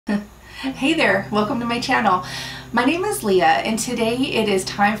Hey there, welcome to my channel. My name is Leah and today it is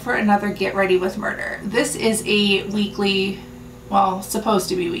time for another Get Ready with Murder. This is a weekly, well, supposed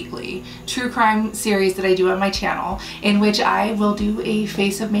to be weekly, true crime series that I do on my channel in which I will do a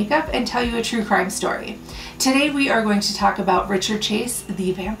face of makeup and tell you a true crime story. Today we are going to talk about Richard Chase,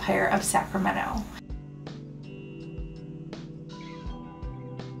 the vampire of Sacramento.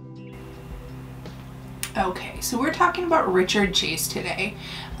 Okay, so we're talking about Richard Chase today.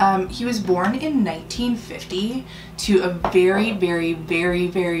 He was born in 1950 to a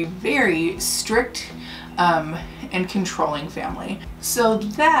very strict and controlling family. So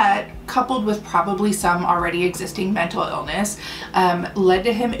that, coupled with probably some already existing mental illness, led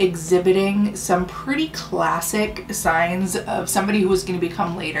to him exhibiting some pretty classic signs of somebody who was going to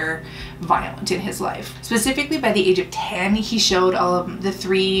become later violent in his life. Specifically by the age of 10, he showed all of the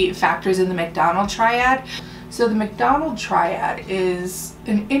three factors in the McDonald triad. So the McDonald triad is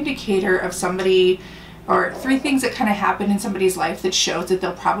an indicator of somebody, or three things that kind of happen in somebody's life that shows that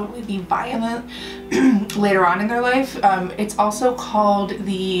they'll probably be violent later on in their life. It's also called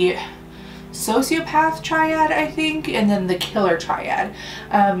the sociopath triad, I think, and then the killer triad.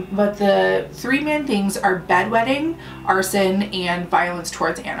 But the three main things are bedwetting, arson, and violence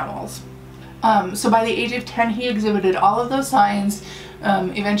towards animals. So by the age of 10, he exhibited all of those signs.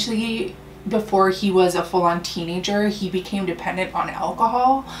 Eventually, before he was a full-on teenager, he became dependent on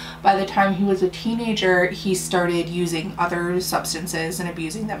alcohol. By the time he was a teenager, he started using other substances and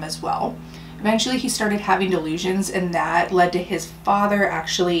abusing them as well. Eventually, he started having delusions, and that led to his father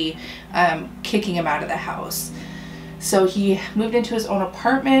actually kicking him out of the house. So he moved into his own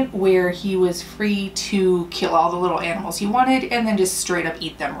apartment where he was free to kill all the little animals he wanted and then just straight up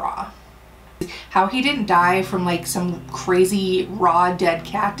eat them raw. How he didn't die from like some crazy raw dead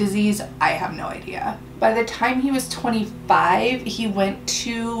cat disease, I have no idea. By the time he was 25, he went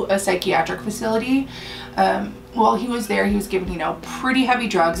to a psychiatric facility. While he was there, he was given, pretty heavy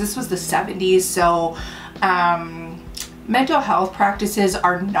drugs. This was the 70s, so mental health practices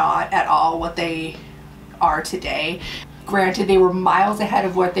are not at all what they are today. Granted, they were miles ahead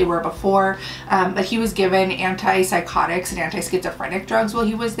of what they were before, but he was given antipsychotics and anti-schizophrenic drugs while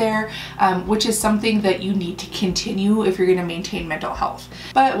he was there, which is something that you need to continue if you're going to maintain mental health.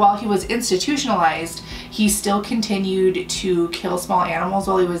 But while he was institutionalized, he still continued to kill small animals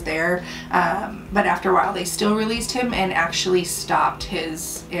while he was there, but after a while they still released him and actually stopped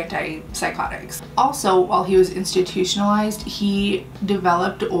his antipsychotics. Also, while he was institutionalized, he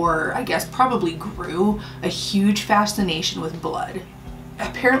developed, or I guess probably grew, a huge fascination with blood.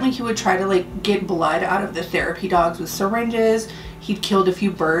 Apparently he would try to get blood out of the therapy dogs with syringes. He'd killed a few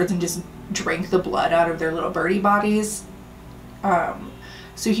birds and just drank the blood out of their little birdie bodies.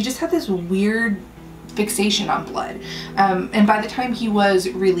 So he just had this weird fixation on blood. And by the time he was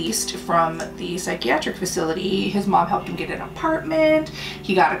released from the psychiatric facility, his mom helped him get an apartment.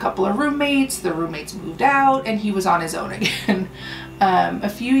 He got a couple of roommates. The roommates moved out and he was on his own again. A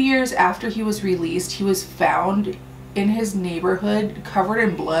few years after he was released, he was found in his neighborhood covered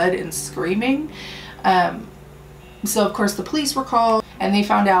in blood and screaming. So of course the police were called and they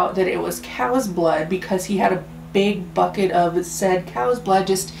found out that it was cow's blood because he had a big bucket of said cow's blood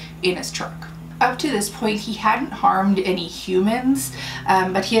just in his truck. Up to this point, he hadn't harmed any humans,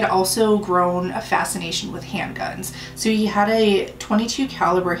 but he had also grown a fascination with handguns. So he had a .22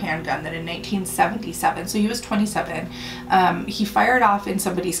 caliber handgun that in 1977, so he was 27, he fired off in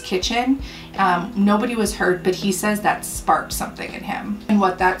somebody's kitchen. Nobody was hurt, but he says that sparked something in him. And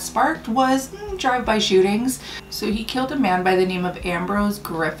what that sparked was drive-by shootings. So he killed a man by the name of Ambrose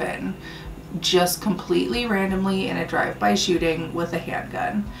Griffin, just completely randomly in a drive-by shooting with a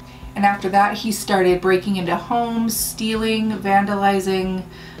handgun. And after that, he started breaking into homes, stealing, vandalizing,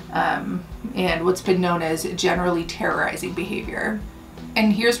 and what's been known as generally terrorizing behavior.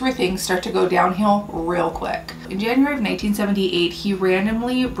 And here's where things start to go downhill real quick. In January of 1978, he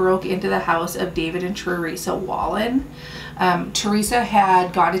randomly broke into the house of David and Teresa Wallen. Teresa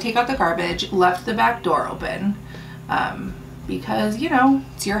had gone to take out the garbage, left the back door open, because,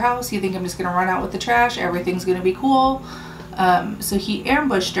 it's your house. You think I'm just gonna run out with the trash, everything's gonna be cool. So he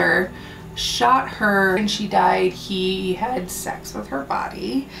ambushed her, shot her, and she died. He had sex with her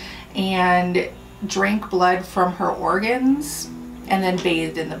body and drank blood from her organs and then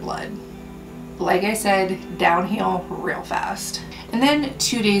bathed in the blood. Like I said, downhill real fast. And then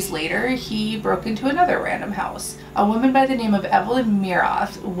 2 days later, he broke into another random house. A woman by the name of Evelyn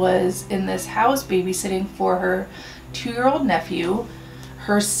Miroth was in this house babysitting for her 2-year-old nephew.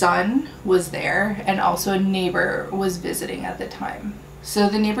 Her son was there, and also a neighbor was visiting at the time. So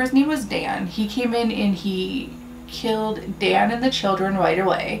the neighbor's name was Dan. He came in and he killed Dan and the children right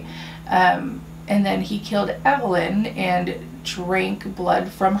away. And then he killed Evelyn and drank blood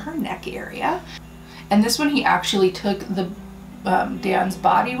from her neck area. And this one he actually took the Dan's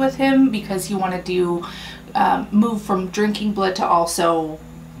body with him because he wanted to move from drinking blood to also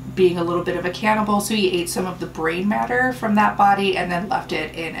being a little bit of a cannibal. So he ate some of the brain matter from that body and then left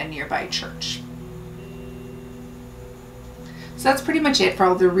it in a nearby church. So that's pretty much it for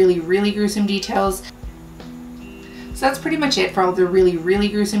all the really gruesome details.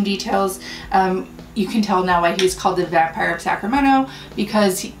 You can tell now why he's called the Vampire of Sacramento,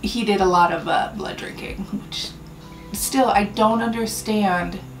 because he did a lot of blood drinking, which still I don't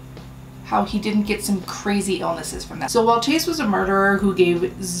understand how he didn't get some crazy illnesses from that. So while Chase was a murderer who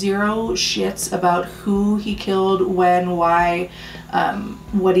gave zero shits about who he killed, when, why,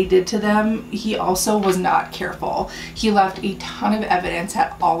 what he did to them, he also was not careful. He left a ton of evidence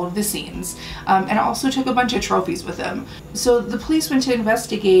at all of the scenes, and also took a bunch of trophies with him. So the police went to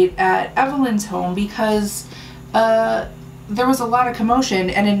investigate at Evelyn's home because there was a lot of commotion,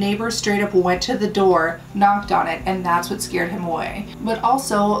 and a neighbor straight up went to the door, knocked on it, and that's what scared him away. But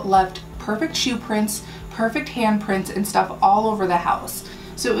also left perfect shoe prints, perfect handprints, and stuff all over the house.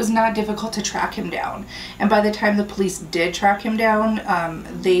 So it was not difficult to track him down. And by the time the police did track him down,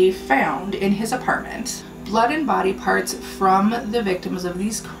 they found in his apartment blood and body parts from the victims of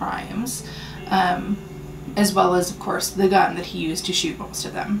these crimes, as well as, of course, the gun that he used to shoot most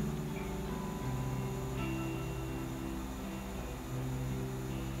of them.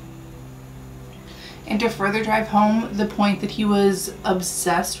 And to further drive home the point that he was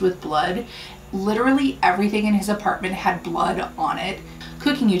obsessed with blood, literally everything in his apartment had blood on it.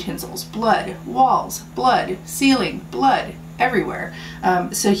 Cooking utensils, blood, walls, blood, ceiling, blood, everywhere.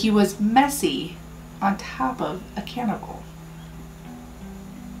 So he was messy on top of a cannibal.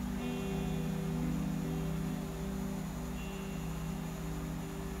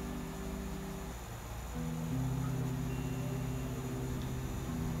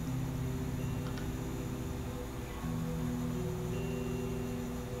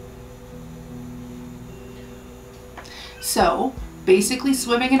 So, basically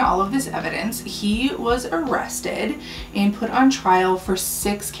swimming in all of this evidence, he was arrested and put on trial for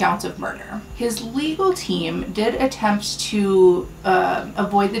 6 counts of murder. His legal team did attempt to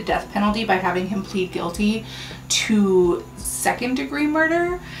avoid the death penalty by having him plead guilty to second-degree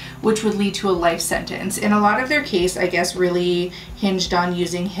murder, which would lead to a life sentence. And a lot of their case, I guess, really hinged on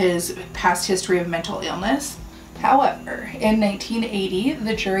using his past history of mental illness. However, in 1980,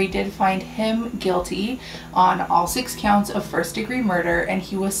 the jury did find him guilty on all 6 counts of first-degree murder, and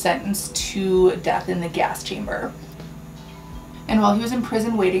he was sentenced to death in the gas chamber. And while he was in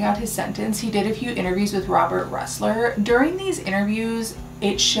prison waiting out his sentence, he did a few interviews with Robert Ressler. During these interviews,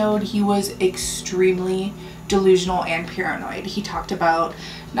 it showed he was extremely delusional and paranoid. He talked about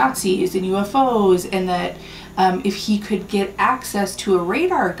Nazis and UFOs, and that if he could get access to a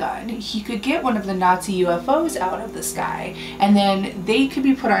radar gun, he could get one of the Nazi UFOs out of the sky, and then they could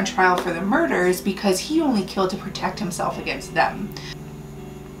be put on trial for the murders because he only killed to protect himself against them.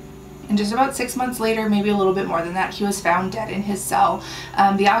 And just about 6 months later, maybe a little bit more than that, he was found dead in his cell.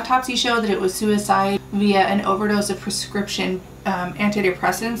 The autopsy showed that it was suicide via an overdose of prescription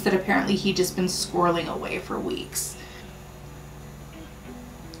antidepressants that apparently he'd just been squirreling away for weeks.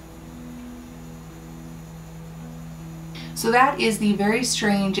 So that is the very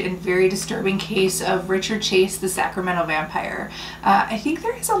strange and very disturbing case of Richard Chase, the Sacramento Vampire. I think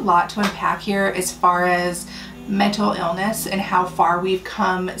there is a lot to unpack here as far as mental illness and how far we've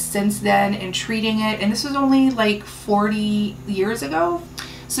come since then in treating it. And this was only like 40 years ago.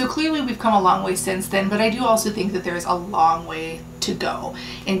 So clearly we've come a long way since then, but I do also think that there's a long way to go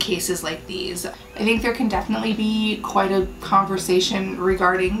in cases like these. I think there can definitely be quite a conversation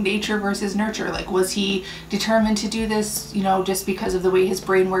regarding nature versus nurture. Like, was he determined to do this, you know, just because of the way his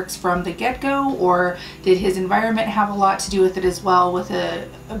brain works from the get-go, or did his environment have a lot to do with it as well, with an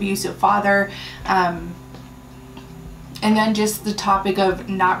abusive father? And then just the topic of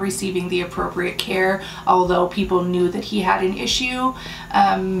not receiving the appropriate care, although people knew that he had an issue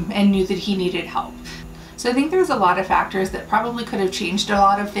and knew that he needed help. So I think there's a lot of factors that probably could have changed a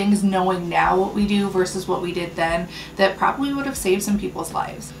lot of things, knowing now what we do versus what we did then, that probably would have saved some people's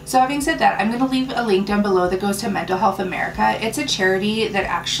lives. So having said that, I'm going to leave a link down below that goes to Mental Health America. It's a charity that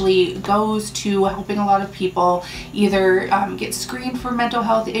actually goes to helping a lot of people either get screened for mental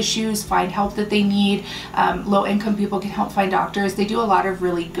health issues, find help that they need. Low-income people can help find doctors. They do a lot of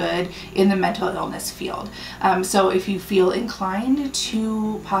really good in the mental illness field. So if you feel inclined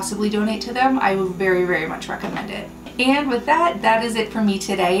to possibly donate to them, I would very, very much recommend it. And with that, that is it for me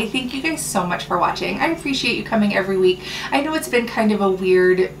today. Thank you guys so much for watching. I appreciate you coming every week. I know it's been kind of a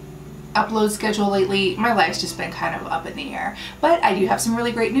weird upload schedule lately. My life's just been kind of up in the air, but I do have some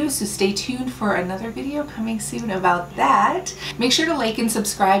really great news, so stay tuned for another video coming soon about that. Make sure to like and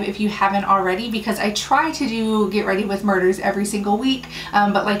subscribe if you haven't already, because I try to do Get Ready with Murders every single week,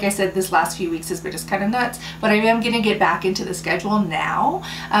 but like I said, this last few weeks has been just kind of nuts, but I am going to get back into the schedule now.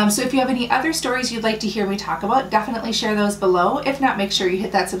 So if you have any other stories you'd like to hear me talk about, definitely share those below. If not, make sure you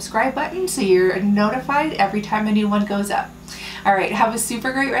hit that subscribe button so you're notified every time a new one goes up. All right, have a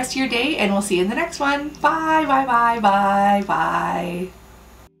super great rest of your day, and we'll see you in the next one. Bye, bye, bye, bye, bye.